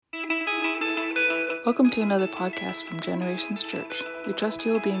Welcome to another podcast from Generations Church. We trust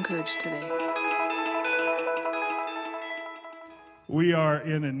you will be encouraged today. We are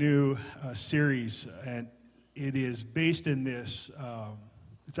in a new series, and it is based in this.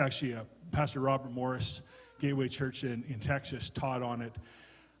 It's actually Pastor Robert Morris, Gateway Church in Texas, taught on it.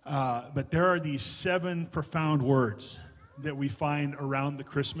 But there are these 7 profound words that we find around the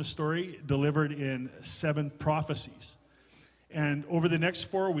Christmas story, delivered in 7 prophecies. And over the next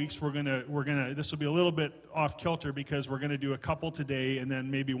 4 weeks, we're gonna. This will be a little bit off kilter because we're gonna do a couple today, and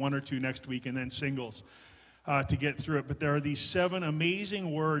then maybe 1 or 2 next week, and then singles to get through it. But there are these 7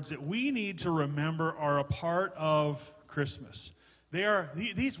 amazing words that we need to remember are a part of Christmas.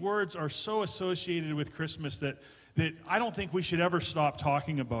 These words are so associated with Christmas that I don't think we should ever stop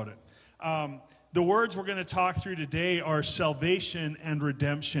talking about it. The words we're going to talk through today are salvation and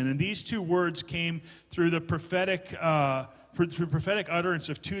redemption, and these 2 words came through the prophetic utterance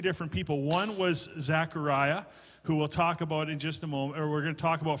of 2 different people. One was Zechariah, who we'll talk about in just a moment, or we're going to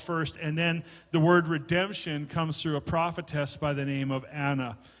talk about first, and then the word redemption comes through a prophetess by the name of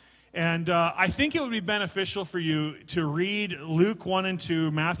Anna. And I think it would be beneficial for you to read Luke 1 and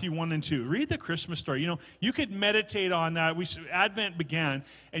 2, Matthew 1 and 2. Read the Christmas story. You know, you could meditate on that. Advent began,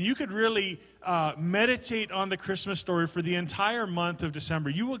 and you could really meditate on the Christmas story for the entire month of December.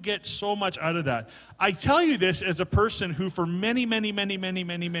 You will get so much out of that. I tell you this as a person who for many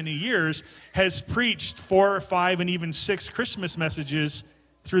years has preached 4 or 5 and even 6 Christmas messages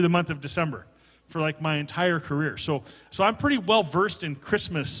through the month of December for like my entire career. So I'm pretty well versed in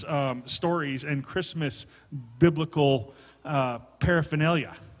Christmas stories and Christmas biblical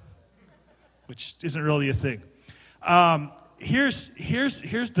paraphernalia, which isn't really a thing. Here's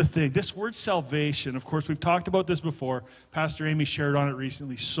the thing. This word salvation, of course, we've talked about this before. Pastor Amy shared on it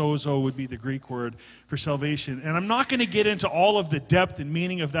recently. Sozo would be the Greek word for salvation. And I'm not going to get into all of the depth and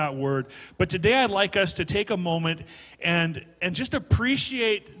meaning of that word, but today I'd like us to take a moment and just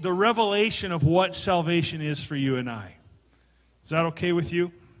appreciate the revelation of what salvation is for you and I. Is that okay with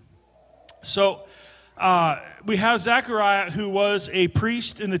you? So we have Zechariah, who was a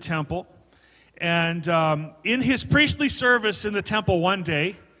priest in the temple. And in his priestly service in the temple one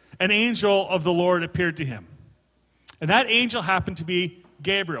day, an angel of the Lord appeared to him. And that angel happened to be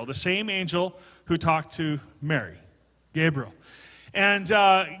Gabriel, the same angel who talked to Mary, Gabriel. And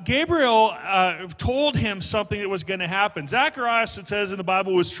Gabriel told him something that was going to happen. Zacharias, it says in the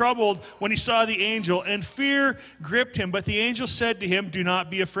Bible, was troubled when he saw the angel, and fear gripped him. But the angel said to him, "Do not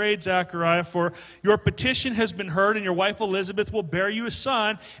be afraid, Zechariah, for your petition has been heard, and your wife Elizabeth will bear you a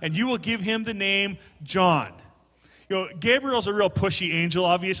son, and you will give him the name John." You know, Gabriel's a real pushy angel,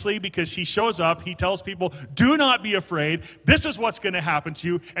 obviously, because he shows up, he tells people, "Do not be afraid. This is what's going to happen to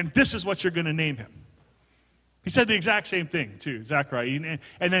you, and this is what you're going to name him." He said the exact same thing to Zechariah,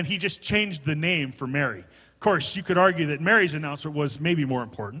 and then he just changed the name for Mary. Of course, you could argue that Mary's announcement was maybe more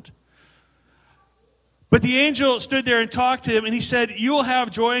important. But the angel stood there and talked to him, and he said, "You will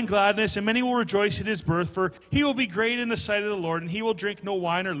have joy and gladness, and many will rejoice at his birth, for he will be great in the sight of the Lord, and he will drink no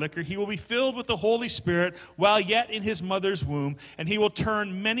wine or liquor. He will be filled with the Holy Spirit while yet in his mother's womb, and he will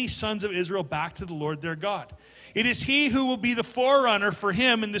turn many sons of Israel back to the Lord their God. It is he who will be the forerunner for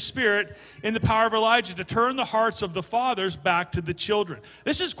him in the Spirit, in the power of Elijah, to turn the hearts of the fathers back to the children."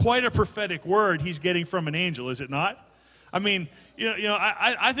 This is quite a prophetic word he's getting from an angel, is it not? I mean,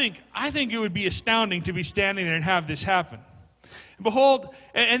 I think it would be astounding to be standing there and have this happen. Behold,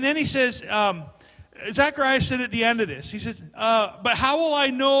 and then he says, Zechariah said at the end of this, he says, "But how will I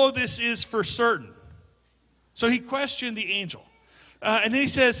know this is for certain?" So he questioned the angel. And then he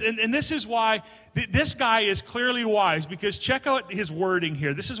says, and this is why this guy is clearly wise, because check out his wording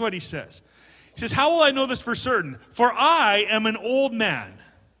here. This is what he says. He says, "How will I know this for certain? For I am an old man,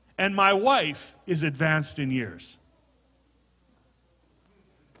 and my wife is advanced in years."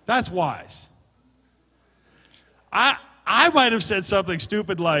 That's wise. I might have said something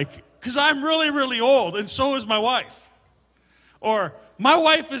stupid like, "Because I'm really old, and so is my wife." Or, "My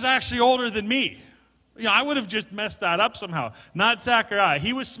wife is actually older than me." You know, I would have just messed that up somehow. Not Zechariah.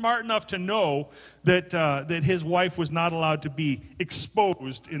 He was smart enough to know that his wife was not allowed to be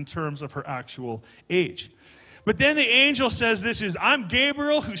exposed in terms of her actual age. But then the angel says "I'm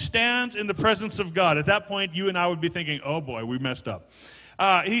Gabriel who stands in the presence of God." At that point, you and I would be thinking, "Oh boy, we messed up."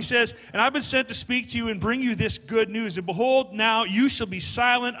 He says, "And I've been sent to speak to you and bring you this good news. And behold, now you shall be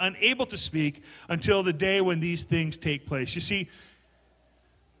silent, unable to speak, until the day when these things take place." You see,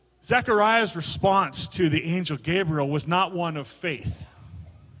 Zechariah's response to the angel Gabriel was not one of faith.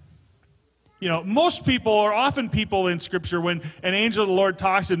 most people, or often people in Scripture, when an angel of the Lord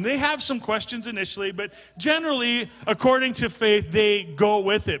talks to them, they have some questions initially, but generally, according to faith, they go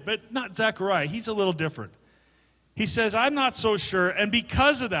with it. But not Zechariah. He's a little different. He says, I'm not so sure. And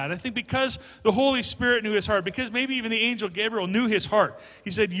because of that, I think because the Holy Spirit knew his heart, because maybe even the angel Gabriel knew his heart,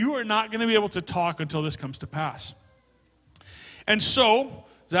 he said, you are not going to be able to talk until this comes to pass. And so,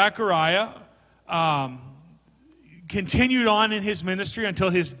 Zechariah continued on in his ministry until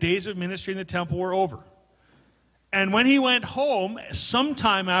his days of ministry in the temple were over. And when he went home,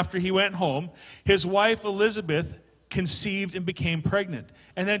 sometime after he went home, his wife Elizabeth conceived and became pregnant.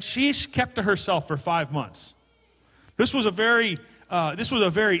 And then she kept to herself for 5 months. This was a very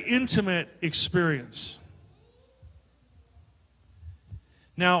intimate experience.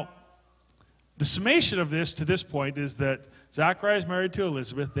 Now, the summation of this to this point is that Zechariah is married to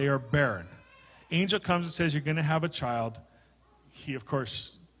Elizabeth. They are barren. Angel comes and says, you're going to have a child. He, of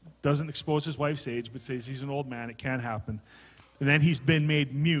course, doesn't expose his wife's age, but says he's an old man. It can't happen. And then he's been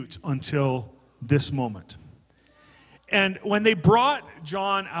made mute until this moment. And when they brought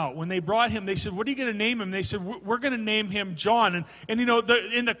John out, when they brought him, they said, what are you going to name him? They said, we're going to name him John. And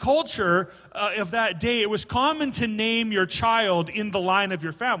in the culture of that day, it was common to name your child in the line of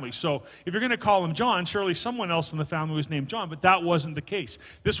your family. So if you're going to call him John, surely someone else in the family was named John. But that wasn't the case.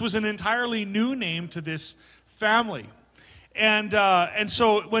 This was an entirely new name to this family. And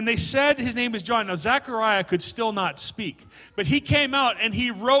so when they said his name is John, now Zechariah could still not speak. But he came out and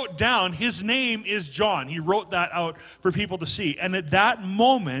he wrote down, his name is John. He wrote that out for people to see. And at that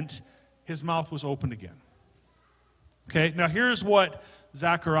moment, his mouth was opened again. Okay, now here's what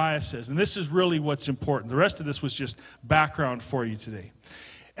Zechariah says. And this is really what's important. The rest of this was just background for you today.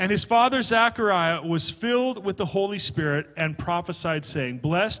 And his father Zechariah was filled with the Holy Spirit and prophesied, saying,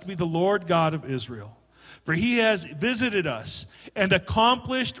 Blessed be the Lord God of Israel, for he has visited us and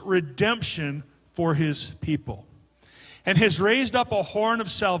accomplished redemption for his people, and has raised up a horn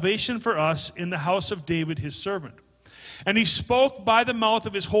of salvation for us in the house of David his servant. And he spoke by the mouth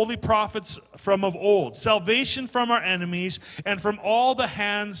of his holy prophets from of old, salvation from our enemies and from the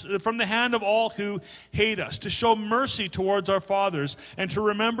hand of all who hate us, to show mercy towards our fathers and to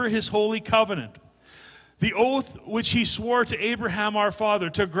remember his holy covenant, the oath which he swore to Abraham our father,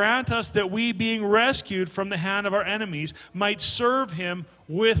 to grant us that we, being rescued from the hand of our enemies, might serve him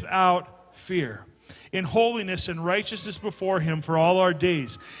without fear, in holiness and righteousness before him for all our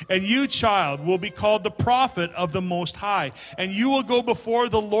days. And you, child, will be called the prophet of the Most High. And you will go before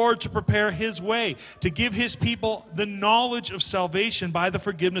the Lord to prepare his way, to give his people the knowledge of salvation by the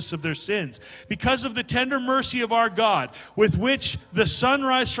forgiveness of their sins, because of the tender mercy of our God, with which the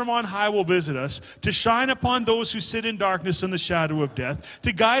sunrise from on high will visit us, to shine upon those who sit in darkness and the shadow of death,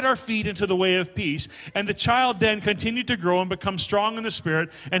 to guide our feet into the way of peace. And the child then continued to grow and become strong in the spirit,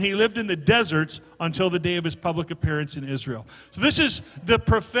 and he lived in the deserts until the day of his public appearance in Israel. So this is the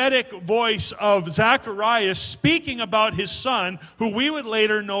prophetic voice of Zechariah speaking about his son, who we would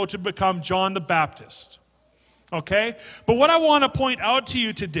later know to become John the Baptist. Okay? But what I want to point out to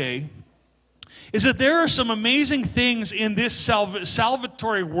you today is that there are some amazing things in this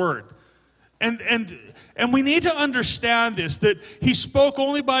salvatory word. And we need to understand this, that he spoke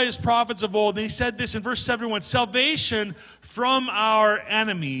only by his prophets of old. And he said this in verse 71, salvation from our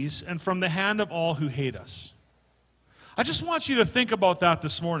enemies and from the hand of all who hate us. I just want you to think about that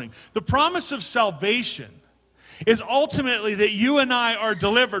this morning. The promise of salvation is ultimately that you and I are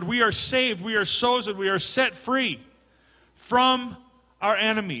delivered. We are saved. We are sozoed. We are set free from our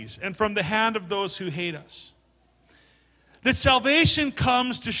enemies and from the hand of those who hate us. That salvation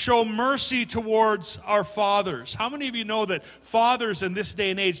comes to show mercy towards our fathers. How many of you know that fathers in this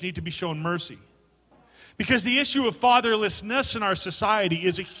day and age need to be shown mercy? Because the issue of fatherlessness in our society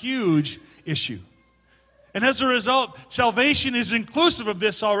is a huge issue. And as a result, salvation is inclusive of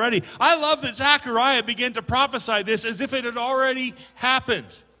this already. I love that Zechariah began to prophesy this as if it had already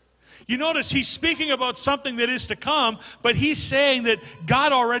happened. You notice he's speaking about something that is to come, but he's saying that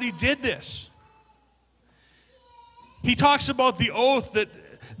God already did this. He talks about the oath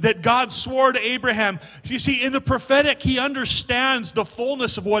that God swore to Abraham. You see, in the prophetic, he understands the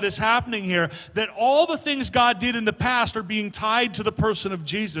fullness of what is happening here, that all the things God did in the past are being tied to the person of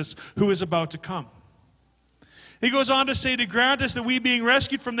Jesus who is about to come. He goes on to say, to grant us that we, being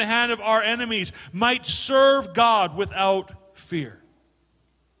rescued from the hand of our enemies, might serve God without fear.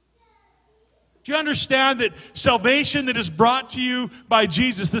 Do you understand that salvation that is brought to you by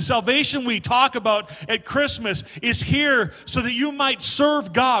Jesus, the salvation we talk about at Christmas, is here so that you might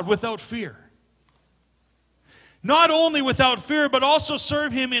serve God without fear? Not only without fear, but also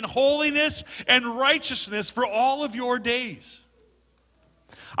serve him in holiness and righteousness for all of your days.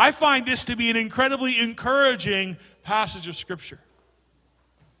 I find this to be an incredibly encouraging passage of Scripture.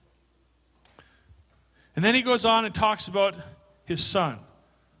 And then he goes on and talks about his son,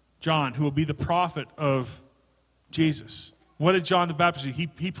 John, who will be the prophet of Jesus. What did John the Baptist do?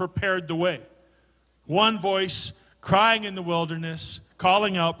 He prepared the way. One voice crying in the wilderness,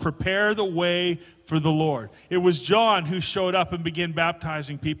 calling out, prepare the way for the Lord. It was John who showed up and began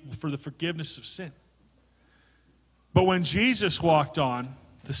baptizing people for the forgiveness of sin. But when Jesus walked on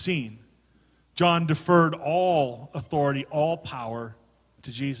the scene, John deferred all authority, all power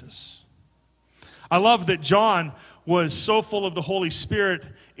to Jesus. I love that John was so full of the Holy Spirit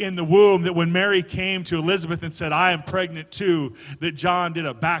in the womb that when Mary came to Elizabeth and said, I am pregnant too, that John did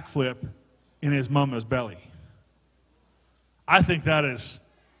a backflip in his mama's belly. I think that is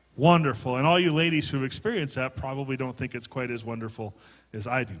wonderful. And all you ladies who've experienced that probably don't think it's quite as wonderful as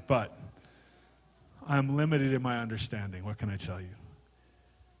I do. But I'm limited in my understanding. What can I tell you?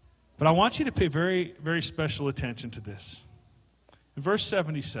 But I want you to pay very, very special attention to this. In verse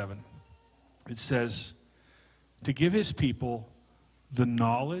 77, it says, to give his people the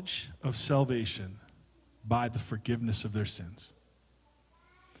knowledge of salvation by the forgiveness of their sins.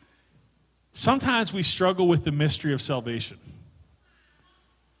 Sometimes we struggle with the mystery of salvation.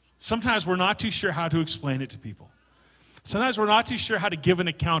 Sometimes we're not too sure how to explain it to people. Sometimes we're not too sure how to give an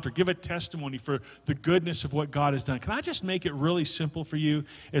account or give a testimony for the goodness of what God has done. Can I just make it really simple for you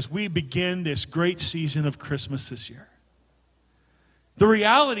as we begin this great season of Christmas this year? The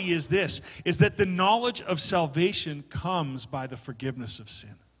reality is this, is that the knowledge of salvation comes by the forgiveness of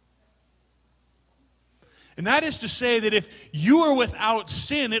sin. And that is to say that if you are without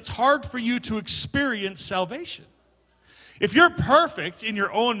sin, it's hard for you to experience salvation. If you're perfect in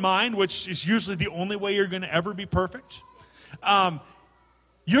your own mind, which is usually the only way you're going to ever be perfect,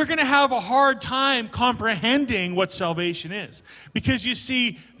 you're going to have a hard time comprehending what salvation is. Because you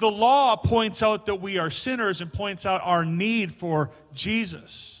see, the law points out that we are sinners and points out our need for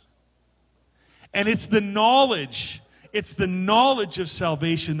Jesus. And it's the knowledge of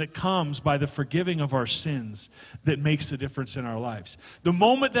salvation that comes by the forgiving of our sins that makes the difference in our lives. The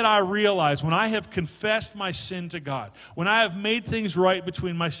moment that I realize, when I have confessed my sin to God, when I have made things right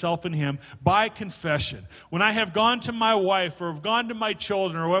between myself and Him by confession, when I have gone to my wife or have gone to my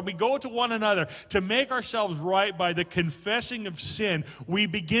children, or when we go to one another to make ourselves right by the confessing of sin, we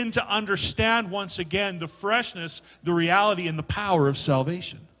begin to understand once again the freshness, the reality, and the power of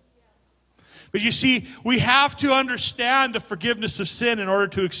salvation. But you see, we have to understand the forgiveness of sin in order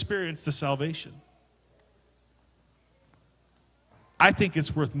to experience the salvation. I think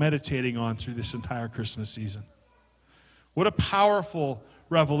it's worth meditating on through this entire Christmas season. What a powerful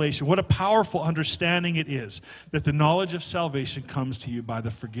revelation, what a powerful understanding it is that the knowledge of salvation comes to you by the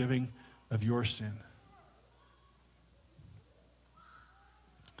forgiving of your sin.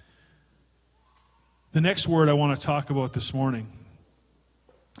 The next word I want to talk about this morning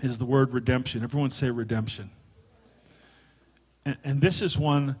is the word redemption. Everyone say redemption. And this is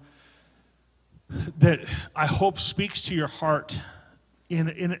one that I hope speaks to your heart in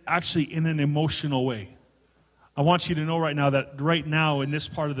an emotional way. I want you to know right now that right now in this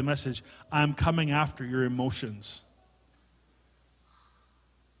part of the message, I'm coming after your emotions.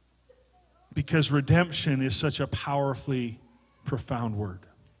 Because redemption is such a powerfully profound word.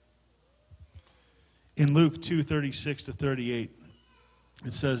 In Luke 2:36-38,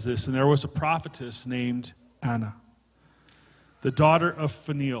 it says this, and there was a prophetess named Anna, the daughter of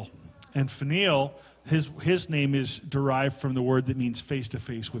Phanuel. And Phanuel, his name is derived from the word that means face to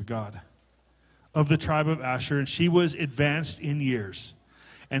face with God, of the tribe of Asher. And she was advanced in years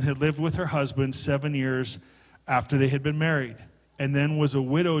and had lived with her husband 7 years after they had been married, and then was a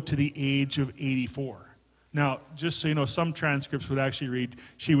widow to the age of 84. Now, just so you know, some transcripts would actually read,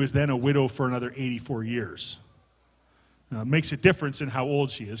 she was then a widow for another 84 years. Now, it makes a difference in how old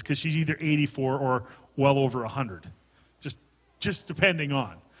she is, because she's either 84 or well over 100, just depending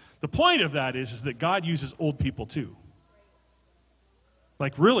on. The point of that is that God uses old people too.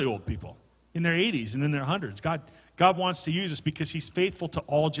 Like really old people, in their 80s and in their 100s. God wants to use us because He's faithful to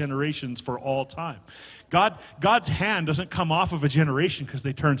all generations for all time. God's hand doesn't come off of a generation because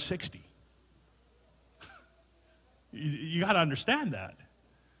they turn 60. You got to understand that.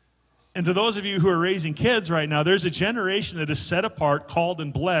 And to those of you who are raising kids right now, there's a generation that is set apart, called,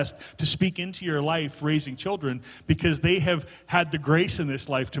 and blessed to speak into your life raising children because they have had the grace in this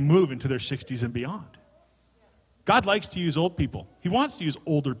life to move into their 60s and beyond. God likes to use old people. He wants to use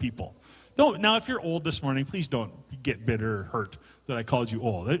older people. Now, if you're old this morning, please don't get bitter or hurt that I called you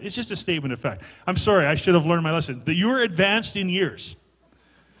old. It's just a statement of fact. I'm sorry, I should have learned my lesson. That you are advanced in years,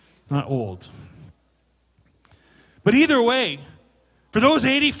 not old. But either way, For those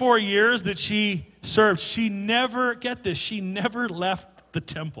 84 years that she served, she never, get this, she never left the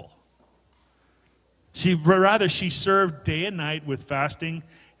temple. She served day and night with fasting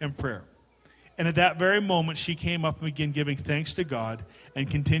and prayer. And at that very moment, she came up and began giving thanks to God and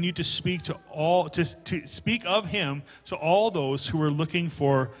continued to speak to speak of him to all those who were looking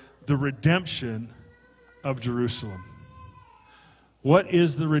for the redemption of Jerusalem. What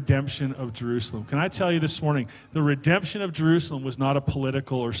is the redemption of Jerusalem? Can I tell you this morning, the redemption of Jerusalem was not a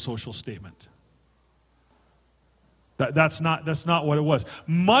political or social statement. That's not what it was.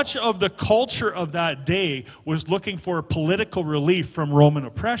 Much of the culture of that day was looking for political relief from Roman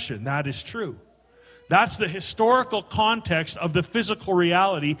oppression. That is true. That's the historical context of the physical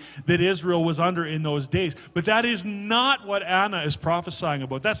reality that Israel was under in those days. But that is not what Anna is prophesying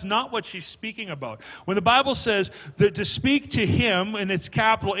about. That's not what she's speaking about. When the Bible says that to speak to him, and it's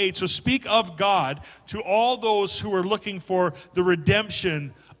capital H, so speak of God to all those who are looking for the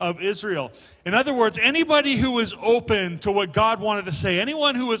redemption of Israel. In other words, anybody who was open to what God wanted to say,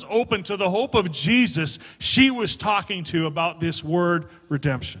 anyone who was open to the hope of Jesus, she was talking to about this word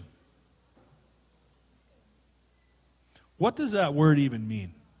redemption. What does that word even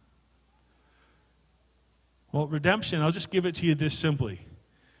mean? Well, redemption, I'll just give it to you this simply.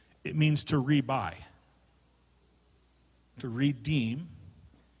 It means to rebuy. To redeem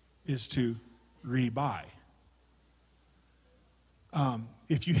is to rebuy.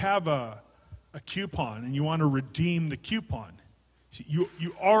 If you have a coupon and you want to redeem the coupon, see,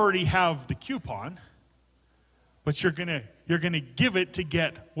 you already have the coupon, but you're gonna give it to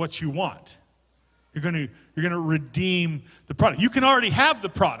get what you want. You're going to redeem the product. You can already have the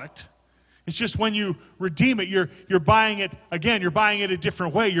product. It's just when you redeem it, you're buying it again. You're buying it a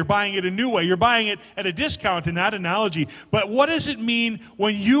different way. You're buying it a new way. You're buying it at a discount in that analogy. But what does it mean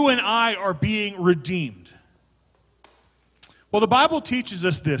when you and I are being redeemed? Well, the Bible teaches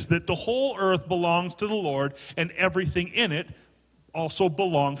us this, that the whole earth belongs to the Lord, and everything in it also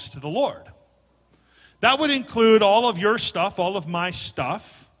belongs to the Lord. That would include all of your stuff, all of my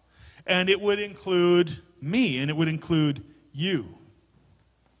stuff. And it would include me, and it would include you.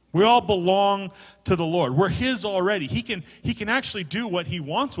 We all belong to the Lord. We're his already. He can actually do what he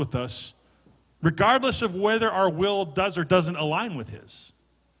wants with us, regardless of whether our will does or doesn't align with his.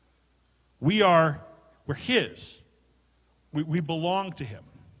 We're his. We belong to him.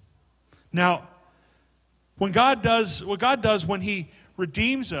 Now, what God does when he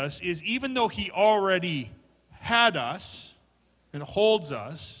redeems us is, even though he already had us and holds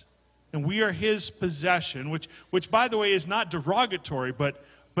us, and we are his possession, which by the way is not derogatory, but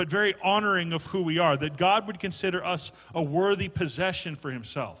very honoring of who we are, that God would consider us a worthy possession for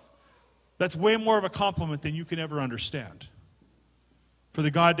himself. That's way more of a compliment than you can ever understand. For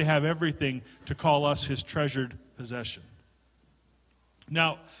the God to have everything to call us his treasured possession.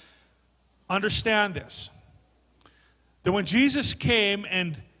 Now, understand this, that when Jesus came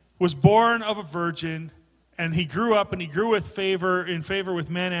and was born of a virgin, and he grew up and he grew in favor with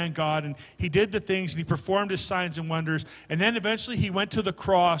men and God, and he did the things and he performed his signs and wonders, and then eventually he went to the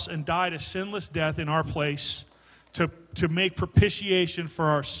cross and died a sinless death in our place to make propitiation for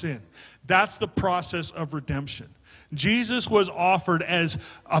our sin. That's the process of redemption. Jesus was offered as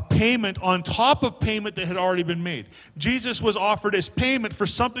a payment on top of payment that had already been made. Jesus was offered as payment for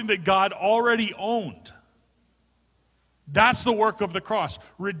something that God already owned. That's the work of the cross,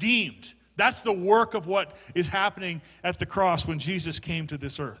 redeemed. That's the work of what is happening at the cross when Jesus came to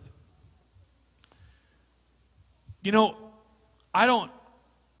this earth. You know, I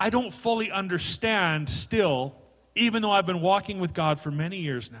don't fully understand still, even though I've been walking with God for many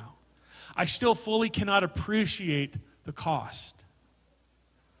years now. I still fully cannot appreciate the cost.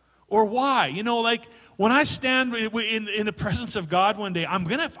 Or why. You know, like when I stand in the presence of God one day,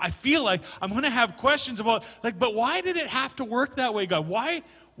 I feel like I'm going to have questions about, like, but why did it have to work that way, God?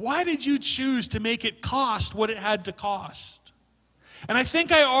 Why did you choose to make it cost what it had to cost? And I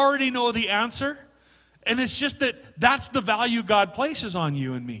think I already know the answer. And it's just that's the value God places on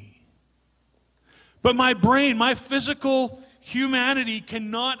you and me. But my brain, my physical humanity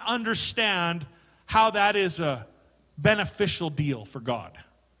cannot understand how that is a beneficial deal for God.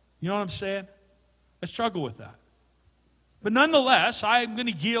 You know what I'm saying? I struggle with that. But nonetheless, I'm going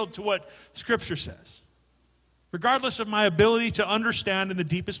to yield to what Scripture says, regardless of my ability to understand in the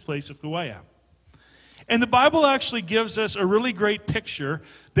deepest place of who I am. And the Bible actually gives us a really great picture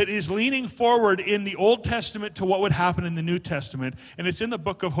that is leaning forward in the Old Testament to what would happen in the New Testament, and it's in the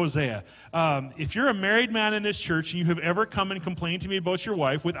book of Hosea. If you're a married man in this church and you have ever come and complained to me about your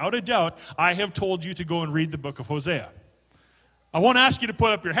wife, without a doubt, I have told you to go and read the book of Hosea. I won't ask you to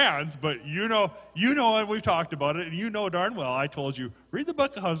put up your hands, but you know, and we've talked about it, and you know darn well I told you, read the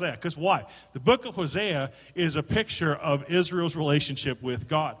book of Hosea. Because why? The book of Hosea is a picture of Israel's relationship with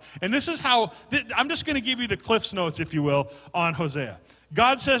God. And this is how, I'm just going to give you the Cliff's Notes, if you will, on Hosea.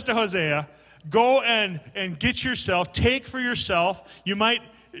 God says to Hosea, go and get yourself, take for yourself, you might,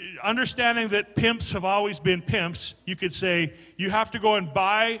 understanding that pimps have always been pimps, you could say, you have to go and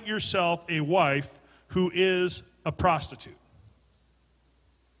buy yourself a wife who is a prostitute.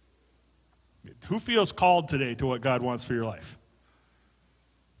 Who feels called today to what God wants for your life?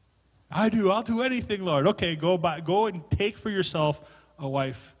 I do. I'll do anything, Lord. Okay, go and take for yourself a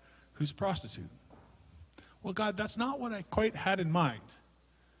wife who's a prostitute. Well, God, that's not what I quite had in mind.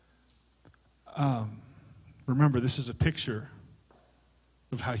 Remember, this is a picture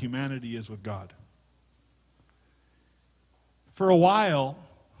of how humanity is with God. For a while,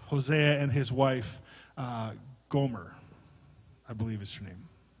 Hosea and his wife, Gomer, I believe is her name,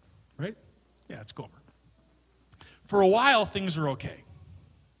 right? Yeah, it's Gomer. For a while, things are okay.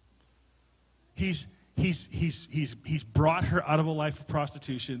 He's brought her out of a life of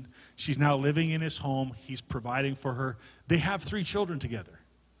prostitution. She's now living in his home. He's providing for her. They have 3 children together.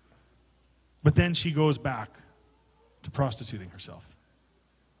 But then she goes back to prostituting herself.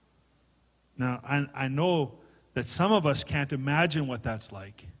 Now, I know that some of us can't imagine what that's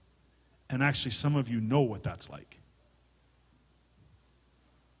like. And actually, some of you know what that's like.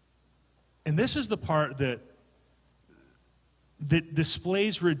 And this is the part that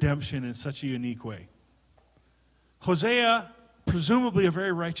displays redemption in such a unique way. Hosea, presumably a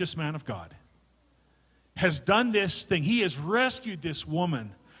very righteous man of God, has done this thing. He has rescued this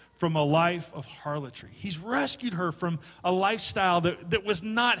woman from a life of harlotry. He's rescued her from a lifestyle that was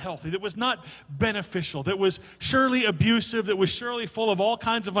not healthy, that was not beneficial, that was surely abusive, that was surely full of all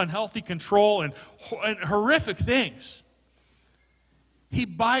kinds of unhealthy control and horrific things. He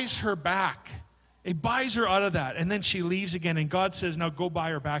buys her back. He buys her out of that, and then she leaves again, and God says, now go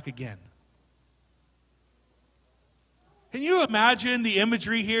buy her back again. Can you imagine the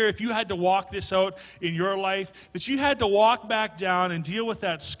imagery here if you had to walk this out in your life? That you had to walk back down and deal with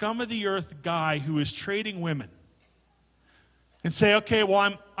that scum of the earth guy who is trading women. And say, okay,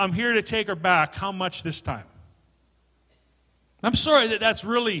 well, I'm here to take her back. How much this time? I'm sorry that that's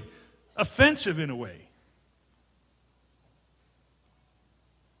really offensive in a way.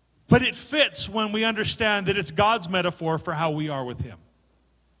 But it fits when we understand that it's God's metaphor for how we are with Him.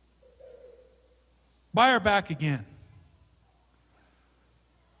 Buy her back again.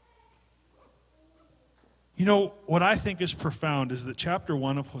 You know, what I think is profound is that chapter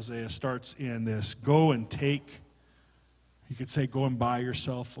 1 of Hosea starts in this, go and take, you could say go and buy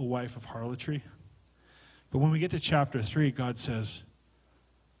yourself a wife of harlotry. But when we get to chapter 3, God says,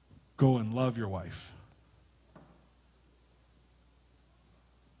 go and love your wife.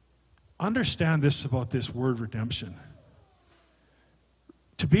 Understand this about this word redemption.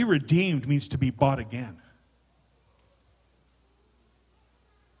 To be redeemed means to be bought again.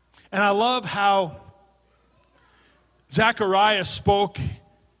 And I love how Zechariah spoke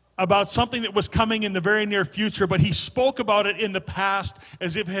about something that was coming in the very near future, but he spoke about it in the past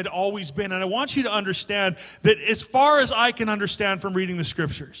as if it had always been. And I want you to understand that as far as I can understand from reading the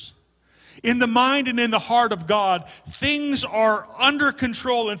Scriptures, in the mind and in the heart of God, things are under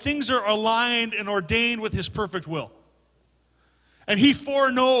control and things are aligned and ordained with His perfect will. And He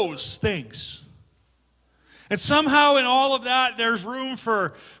foreknows things. And somehow in all of that, there's room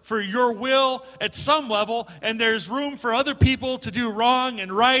for your will at some level, and there's room for other people to do wrong and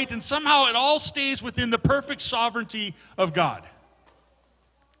right, and somehow it all stays within the perfect sovereignty of God.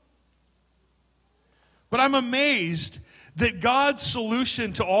 But I'm amazed that God's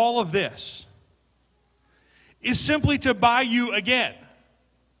solution to all of this is simply to buy you again.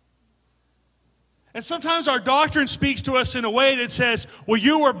 And sometimes our doctrine speaks to us in a way that says, well,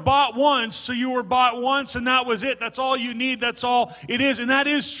 you were bought once, so you were bought once, and that was it. That's all you need. That's all it is. And that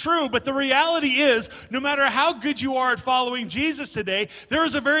is true. But the reality is, no matter how good you are at following Jesus today, there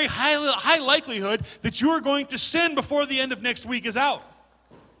is a very high likelihood that you are going to sin before the end of next week is out.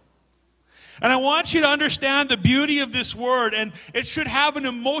 And I want you to understand the beauty of this word, and it should have an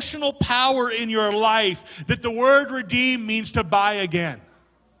emotional power in your life that the word redeem means to buy again.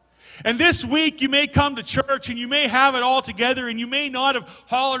 And this week you may come to church and you may have it all together and you may not have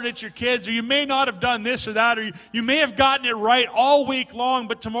hollered at your kids, or you may not have done this or that, or you may have gotten it right all week long,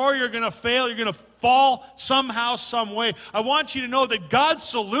 but tomorrow you're going to fail, you're going to fall somehow, some way. I want you to know that God's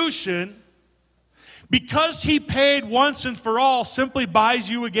solution, because He paid once and for all, simply buys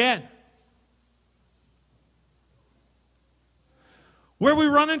you again. Where we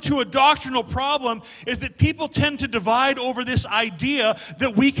run into a doctrinal problem is that people tend to divide over this idea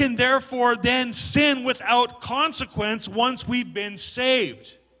that we can therefore then sin without consequence once we've been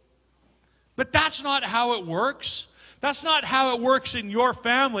saved. But that's not how it works. That's not how it works in your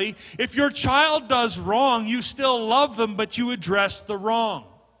family. If your child does wrong, you still love them, but you address the wrong.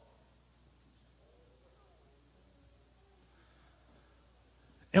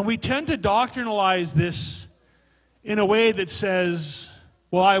 And we tend to doctrinalize this in a way that says,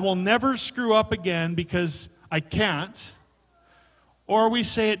 well, I will never screw up again because I can't. Or we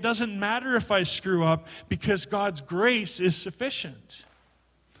say it doesn't matter if I screw up because God's grace is sufficient.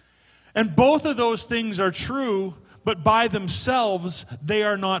 And both of those things are true, but by themselves, they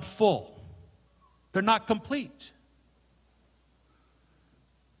are not full. They're not complete.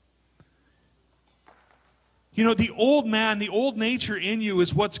 You know, the old man, the old nature in you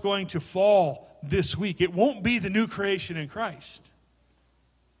is what's going to fall this week. It won't be the new creation in Christ.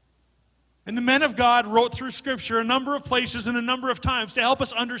 And the men of God wrote through Scripture a number of places and a number of times to help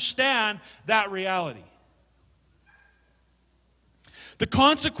us understand that reality. The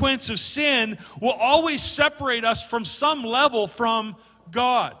consequence of sin will always separate us from some level from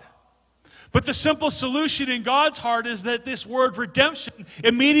God. But the simple solution in God's heart is that this word redemption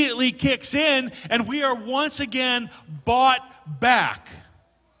immediately kicks in and we are once again bought back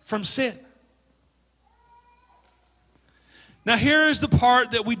from sin. Now here's the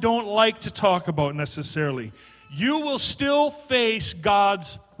part that we don't like to talk about necessarily. You will still face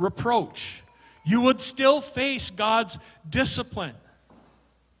God's reproach. You would still face God's discipline.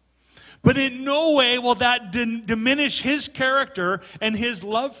 But in no way will that diminish His character and His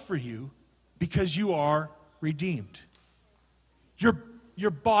love for you because you are redeemed.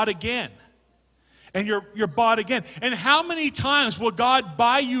 You're bought again. And you're bought again. And how many times will God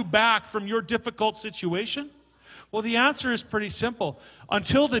buy you back from your difficult situation? Well, the answer is pretty simple.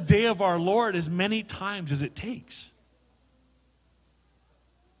 Until the day of our Lord, as many times as it takes.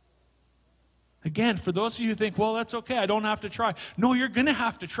 Again, for those of you who think, well, that's okay, I don't have to try. No, you're going to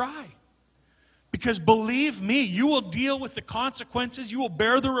have to try. Because believe me, you will deal with the consequences. You will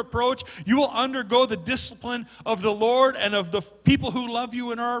bear the reproach. You will undergo the discipline of the Lord and of the people who love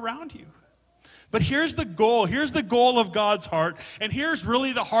you and are around you. But here's the goal. Here's the goal of God's heart. And here's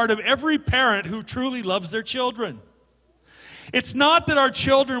really the heart of every parent who truly loves their children. It's not that our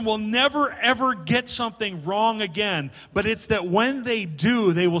children will never, ever get something wrong again. But it's that when they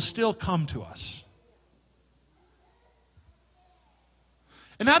do, they will still come to us.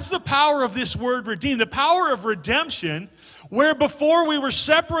 And that's the power of this word redeem. The power of redemption, where before we were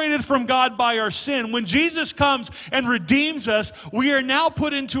separated from God by our sin, when Jesus comes and redeems us, we are now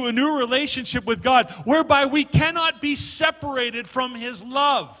put into a new relationship with God, whereby we cannot be separated from His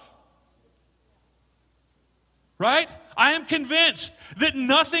love. Right? I am convinced that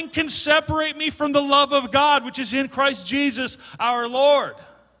nothing can separate me from the love of God, which is in Christ Jesus our Lord.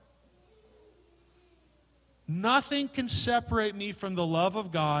 Nothing can separate me from the love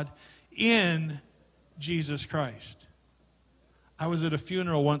of God in Jesus Christ. I was at a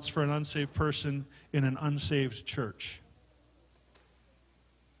funeral once for an unsaved person in an unsaved church.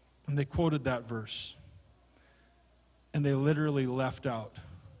 And they quoted that verse. And they literally left out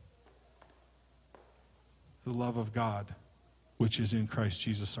the love of God, which is in Christ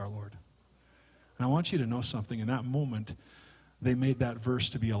Jesus our Lord. And I want you to know something. In that moment, they made that verse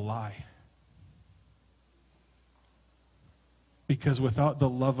to be a lie. Because without the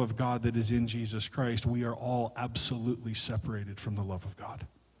love of God that is in Jesus Christ, we are all absolutely separated from the love of God.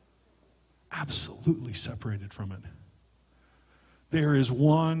 Absolutely separated from it. There is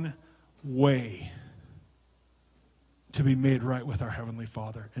one way to be made right with our Heavenly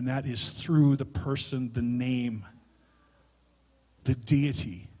Father, and that is through the person, the name, the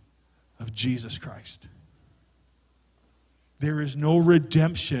deity of Jesus Christ. There is no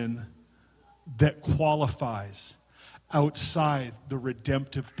redemption that qualifies outside the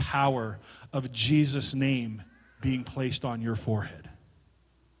redemptive power of Jesus' name being placed on your forehead.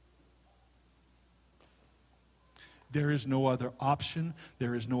 There is no other option.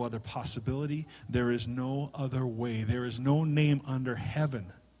 There is no other possibility. There is no other way. There is no name under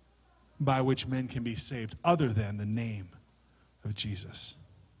heaven by which men can be saved other than the name of Jesus.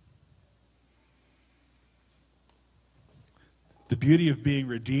 The beauty of being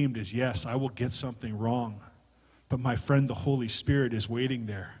redeemed is, yes, I will get something wrong. But my friend, the Holy Spirit is waiting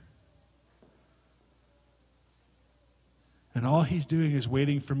there. And all He's doing is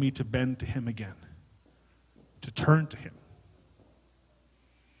waiting for me to bend to Him again, to turn to Him.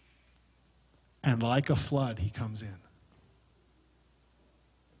 And like a flood, He comes in.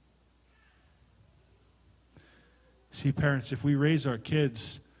 See, parents, if we raise our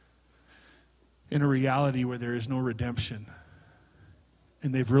kids in a reality where there is no redemption,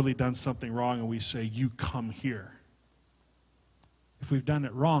 and they've really done something wrong, and we say, you come here. If we've done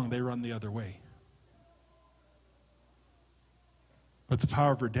it wrong, they run the other way. But the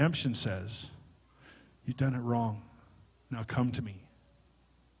power of redemption says, you've done it wrong. Now come to me.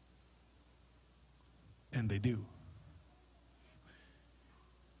 And they do.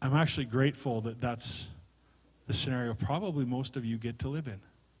 I'm actually grateful that that's the scenario probably most of you get to live in.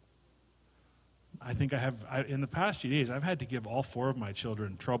 I think in the past few days, I've had to give all 4 of my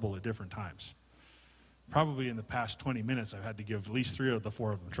children trouble at different times. Probably in the past 20 minutes, I've had to give at least 3 of the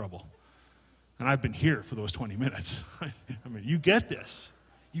 4 of them trouble. And I've been here for those 20 minutes. I mean, you get this.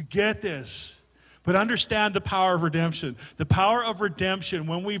 You get this. But understand the power of redemption. The power of redemption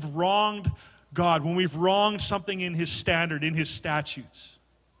when we've wronged God, when we've wronged something in His standard, in His statutes.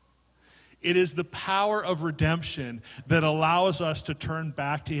 It is the power of redemption that allows us to turn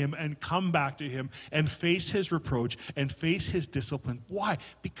back to Him and come back to Him and face His reproach and face His discipline. Why?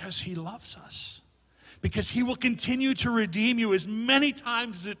 Because He loves us. Because He will continue to redeem you as many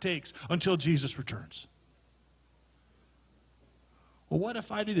times as it takes until Jesus returns. Well, what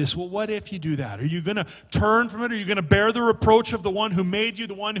if I do this? Well, what if you do that? Are you going to turn from it? Are you going to bear the reproach of the one who made you,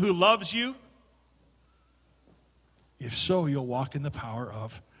 the one who loves you? If so, you'll walk in the power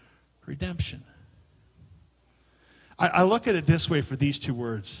of redemption. I look at it this way for these 2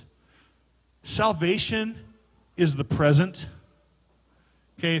 words. Salvation is the present.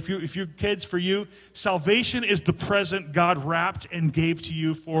 Okay, if you're kids, for you, salvation is the present God wrapped and gave to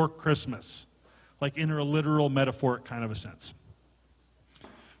you for Christmas. Like in a literal, metaphoric kind of a sense.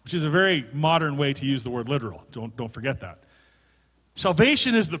 Which is a very modern way to use the word literal. Don't forget that.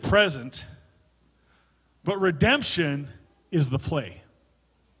 Salvation is the present, but redemption is the play.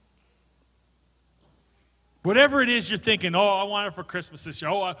 Whatever it is you're thinking, oh, I want it for Christmas this year.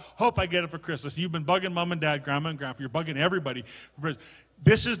 Oh, I hope I get it for Christmas. You've been bugging mom and dad, grandma and grandpa. You're bugging everybody.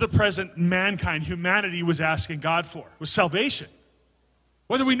 This is the present mankind, humanity was asking God for, was salvation.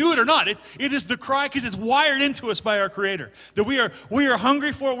 Whether we knew it or not, it is the cry because it's wired into us by our Creator. That we are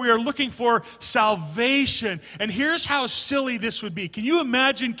hungry for it, we are looking for salvation. And here's how silly this would be. Can you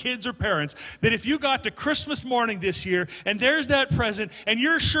imagine, kids or parents, that if you got to Christmas morning this year, and there's that present, and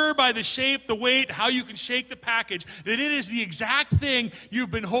you're sure by the shape, the weight, how you can shake the package, that it is the exact thing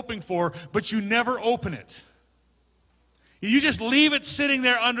you've been hoping for, but you never open it. You just leave it sitting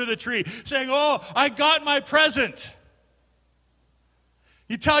there under the tree, saying, oh, I got my present.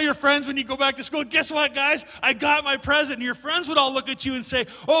 You tell your friends when you go back to school, guess what, guys? I got my present. And your friends would all look at you and say,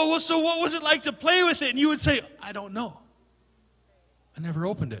 oh, well, so what was it like to play with it? And you would say, I don't know. I never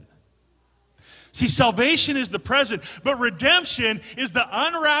opened it. See, salvation is the present, but redemption is the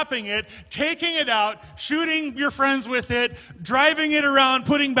unwrapping it, taking it out, shooting your friends with it, driving it around,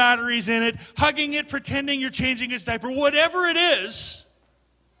 putting batteries in it, hugging it, pretending you're changing its diaper. Whatever it is,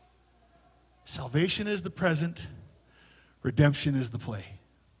 salvation is the present, redemption is the play.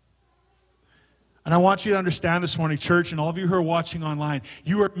 And I want you to understand this morning, church, and all of you who are watching online,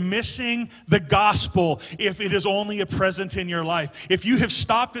 you are missing the gospel if it is only a present in your life. If you have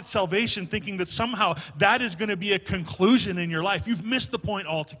stopped at salvation thinking that somehow that is going to be a conclusion in your life, you've missed the point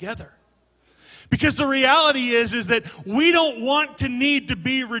altogether. Because the reality is that we don't want to need to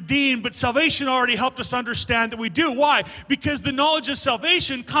be redeemed, but salvation already helped us understand that we do. Why? Because the knowledge of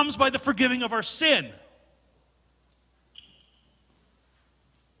salvation comes by the forgiving of our sin.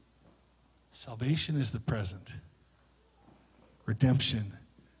 Salvation is the present. Redemption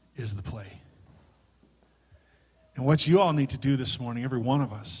is the play. And what you all need to do this morning, every one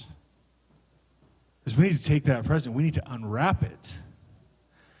of us, is we need to take that present, we need to unwrap it.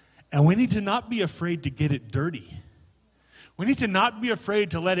 And we need to not be afraid to get it dirty. We need to not be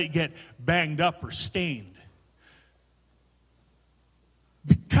afraid to let it get banged up or stained.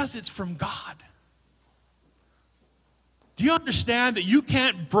 Because it's from God. Do you understand that you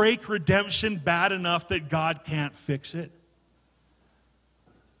can't break redemption bad enough that God can't fix it?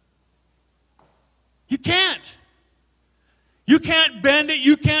 You can't. You can't bend it.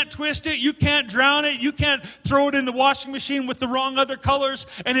 You can't twist it. You can't drown it. You can't throw it in the washing machine with the wrong other colors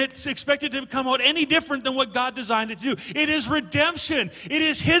and it's expected to come out any different than what God designed it to do. It is redemption. It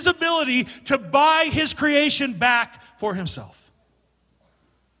is His ability to buy His creation back for Himself.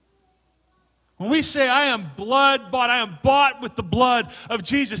 When we say, I am blood bought, I am bought with the blood of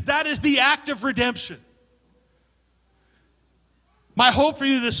Jesus, that is the act of redemption. My hope for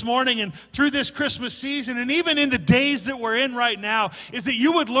you this morning and through this Christmas season and even in the days that we're in right now is that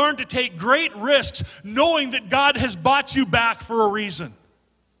you would learn to take great risks knowing that God has bought you back for a reason.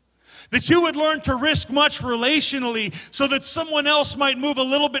 That you would learn to risk much relationally so that someone else might move a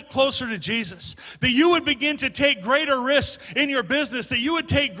little bit closer to Jesus. That you would begin to take greater risks in your business. That you would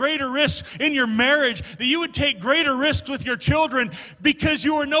take greater risks in your marriage. That you would take greater risks with your children because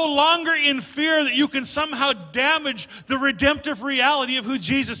you are no longer in fear that you can somehow damage the redemptive reality of who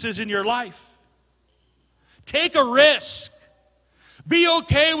Jesus is in your life. Take a risk. Be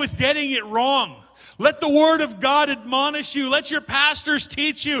okay with getting it wrong. Let the Word of God admonish you. Let your pastors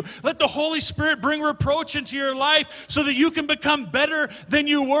teach you. Let the Holy Spirit bring reproach into your life so that you can become better than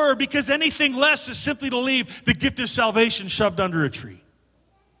you were, because anything less is simply to leave the gift of salvation shoved under a tree.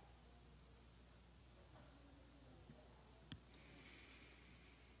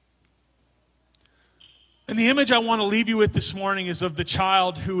 And the image I want to leave you with this morning is of the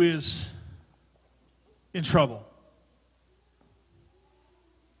child who is in trouble.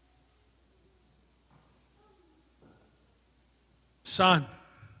 Son,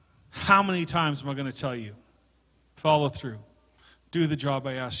 how many times am I going to tell you? Follow through. Do the job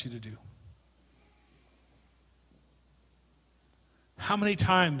I asked you to do. How many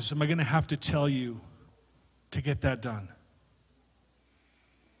times am I going to have to tell you to get that done?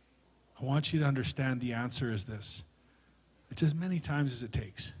 I want you to understand the answer is this. It's as many times as it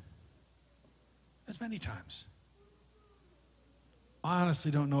takes. As many times. I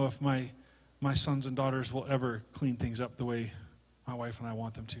honestly don't know if my sons and daughters will ever clean things up the way my wife and I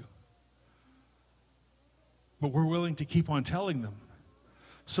want them to. But we're willing to keep on telling them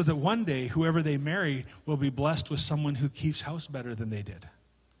so that one day whoever they marry will be blessed with someone who keeps house better than they did.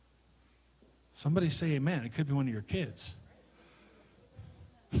 Somebody say amen. It could be one of your kids.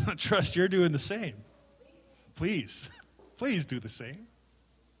 I trust you're doing the same. Please do the same.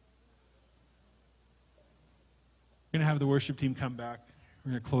 We're going to have the worship team come back.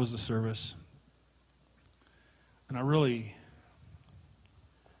 We're going to close the service. And I really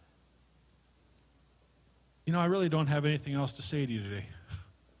don't have anything else to say to you today.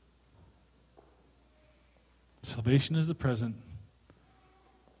 Salvation is the present.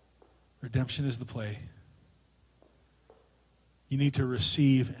 Redemption is the play. You need to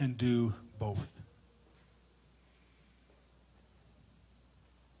receive and do both.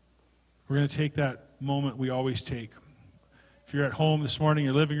 We're going to take that moment we always take. If you're at home this morning,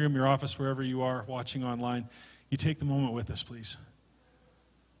 your living room, your office, wherever you are watching online, you take the moment with us, please.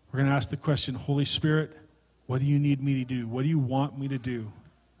 We're going to ask the question, Holy Spirit, what do you need me to do? What do you want me to do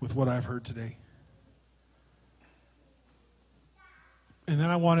with what I've heard today? And then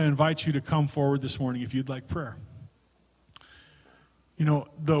I want to invite you to come forward this morning if you'd like prayer. You know,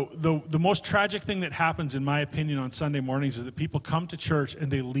 the most tragic thing that happens, in my opinion, on Sunday mornings is that people come to church and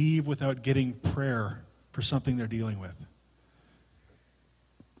they leave without getting prayer for something they're dealing with.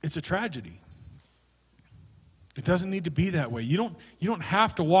 It's a tragedy. It doesn't need to be that way. You don't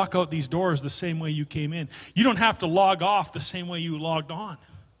have to walk out these doors the same way you came in. You don't have to log off the same way you logged on.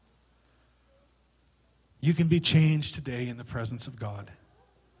 You can be changed today in the presence of God.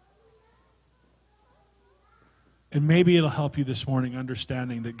 And maybe it'll help you this morning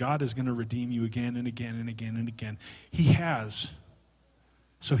understanding that God is going to redeem you again and again and again and again. He has,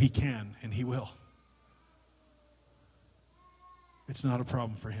 so He can, and He will. It's not a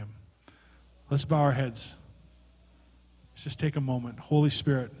problem for Him. Let's bow our heads. Let's just take a moment. Holy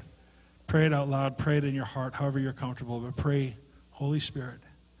Spirit, pray it out loud. Pray it in your heart, however you're comfortable. But pray, Holy Spirit,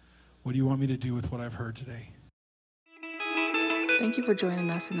 what do you want me to do with what I've heard today? Thank you for joining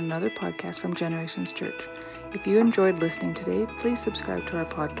us in another podcast from Generations Church. If you enjoyed listening today, please subscribe to our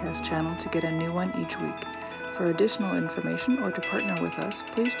podcast channel to get a new one each week. For additional information or to partner with us,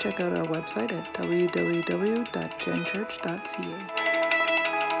 please check out our website at www.genchurch.ca.